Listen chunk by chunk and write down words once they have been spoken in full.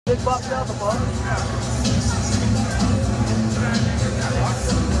dit Bart Steltenpool?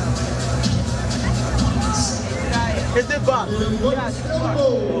 Is dit Bart? Ja, dit is Bart.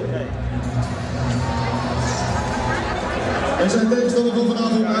 Oké. En zijn tegenstander van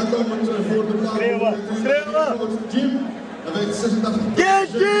vanavond uitkomend voor de plaats. Schreeuwen! Jim, hij weegt 86.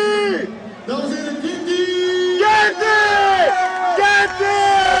 Ginty! Dames en heren, Ginty! Ginty! Ginty!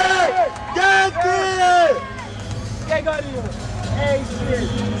 Ginty! Kijk maar hier. Hey shit.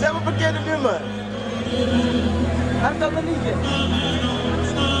 Zeg maar verkeerde nummer. Hij kan er niet in.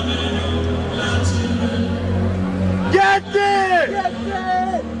 Ginty! Ginty!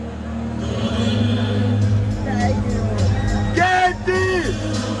 Kijk jongen. Ginty!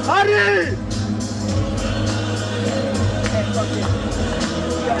 Harry!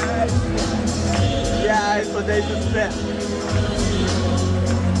 Ja, hij is van deze vet.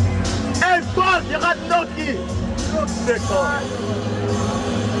 Hey Bart, je gaat nokkie! Sukkel.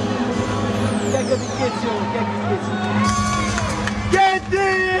 Kijk naar die kids, jongen, kijk naar die kids.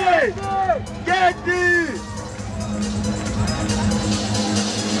 Ginty! Ginty!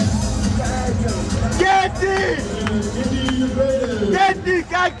 Ginty! Ginty Vrede! Ginty,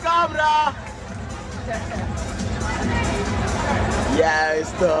 kijk camera!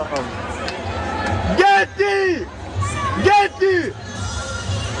 Juist toch! Ginty! Ginty!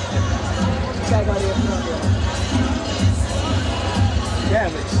 Kijk maar hier vanaf, joh. Ja,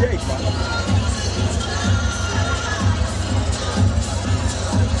 met shake, man.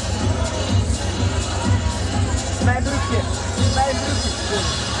 Mijn broekje. Mijn broekje.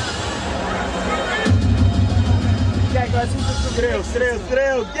 Kijk, waar zit het? Schreeuw, schreeuw,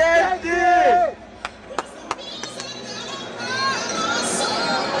 schreeuw. Ginty!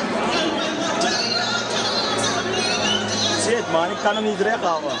 Shit, man, ik kan hem niet recht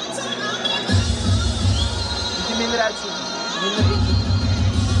houden. Moet je minder uitzien. Minder uitzien.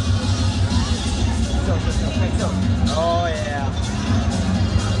 Zo, kijk zo. Oh ja. Yeah.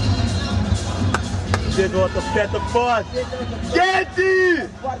 Dit wordt een vette pot. Ginty!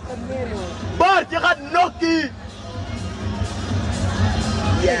 Bart, je gaat nokkie!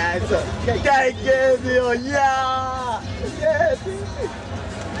 Ja, zo. Kijk eens, joh. Ja! Ginty!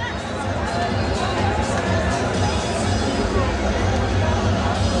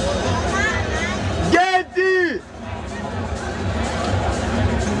 Ginty!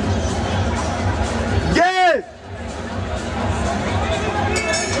 Ginty!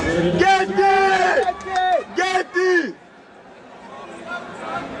 Ginty! Ginty!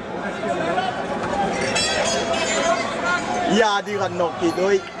 Ja, die gaat nokkie,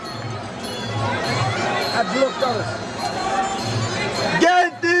 doei. Hij blokt alles.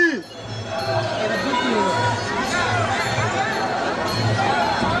 Ginty!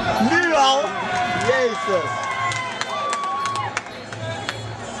 Nu al? Jezus.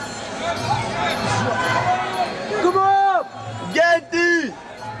 Kom op! Ginty!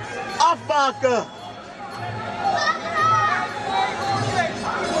 Afmaken!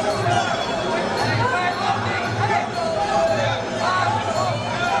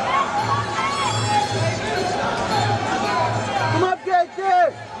 Kom op,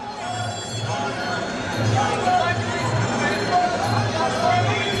 Ginty!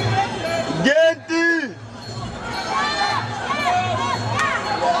 Ginty!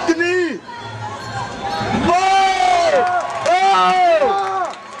 Knie! Wow! Oh!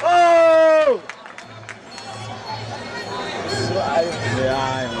 Oh! Ja,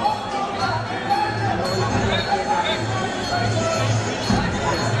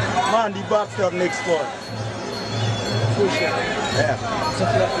 man, die Bart stelt niks voor. Ja.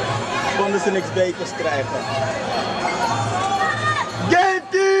 Konden ze niks beters krijgen.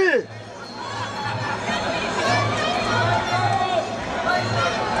 Ginty!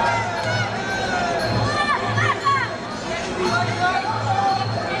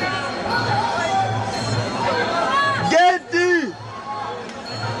 Ginty!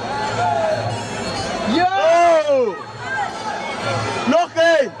 Yo! Nog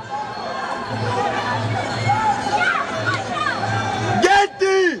één!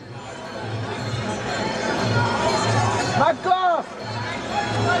 Ginty! Maak af!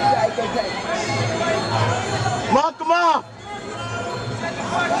 Kijk, kijk, kijk. Maak hem af!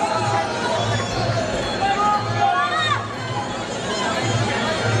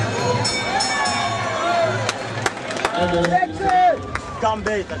 Kan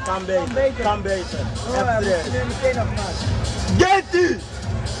beter, kan beter, kan beter. Even erin. Ginty!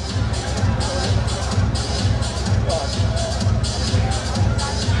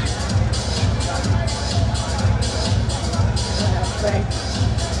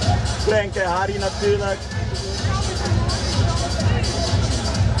 Frank en Harry natuurlijk.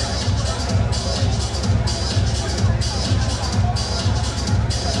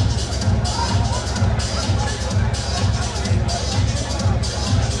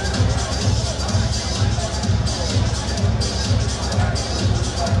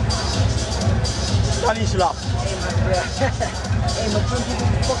 kan niet slapen. Hé, maar toen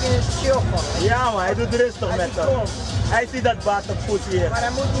doet fucking chill van. Ja man, hij doet rustig met hem. Hij ziet dat Bart een voet hier. Maar hij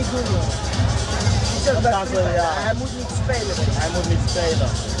moet niet doen hoor. Hij moet niet spelen. Hij moet niet spelen.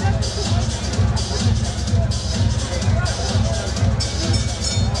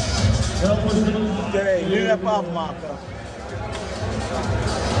 Oké, nu even afmaken.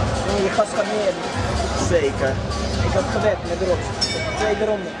 Nee, je gast gaat meer. Zeker. Ik had gewet met de Rox. Tweede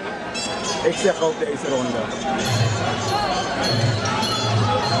ronde. Ik zeg ook deze ronde.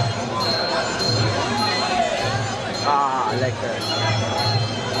 Ah, lekker.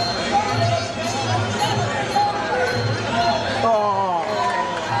 Oh.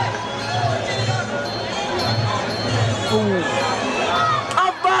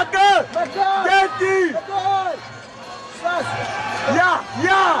 Afmaken! Ginty! Ja,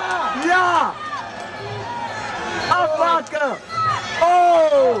 ja, ja! Afmaken!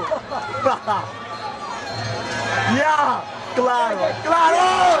 Oh! Ja! Klaar! Klaar!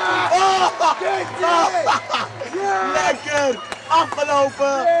 Oh! Oh! Lekker!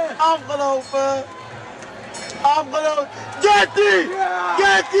 Afgelopen! Afgelopen! Afgelopen! Ginty!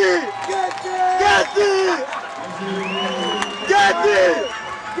 Ginty! Ginty! Ginty!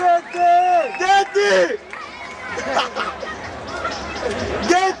 Ginty!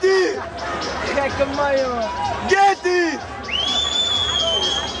 Ginty! Gekke man jongen. Ginty!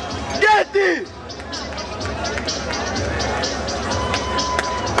 Ginty!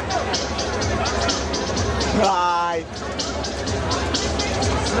 Right!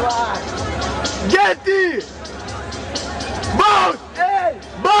 Zwaar. Ginty! Boot! Hey!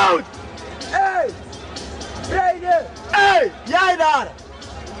 Boot! Hey! Vrede! Hey! Jij daar!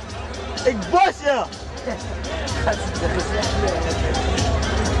 Ik bos je!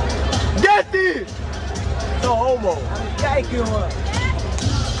 Ginty! De homo! Kijk jongen!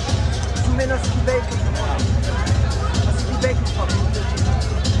 Zoom in als ik die beker pak. Als ik die beker pak.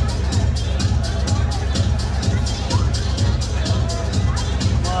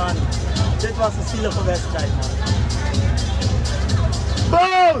 Man, dit was een zielige wedstrijd man.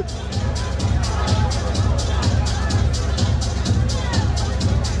 Boot!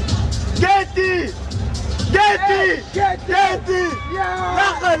 Ginty! Ginty! Ginty! Ja!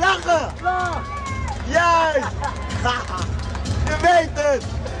 Lachen, lachen! Klaar! Juist! Je weet het!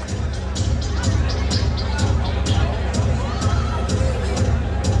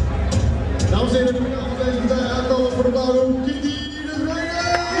 Dames en heren, de finale van deze partij aankomen voor de bouw Ginty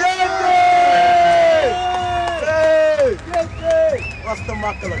Vrede! Ginty! Was te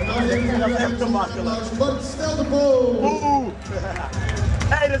makkelijk. Dat was echt te makkelijk. Bart Steltenpool! Oeh!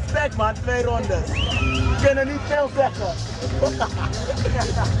 Hey, respect man, 2 rondes. We kunnen niet veel zeggen.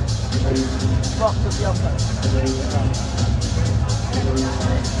 Wacht op jou.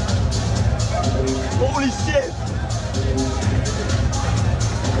 Holy shit!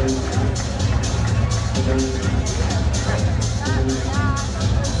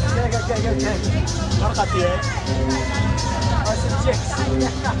 Kijk. Waar gaat hij hè? Als een chicks.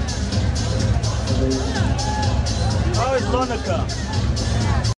 Oh, is Lonneke.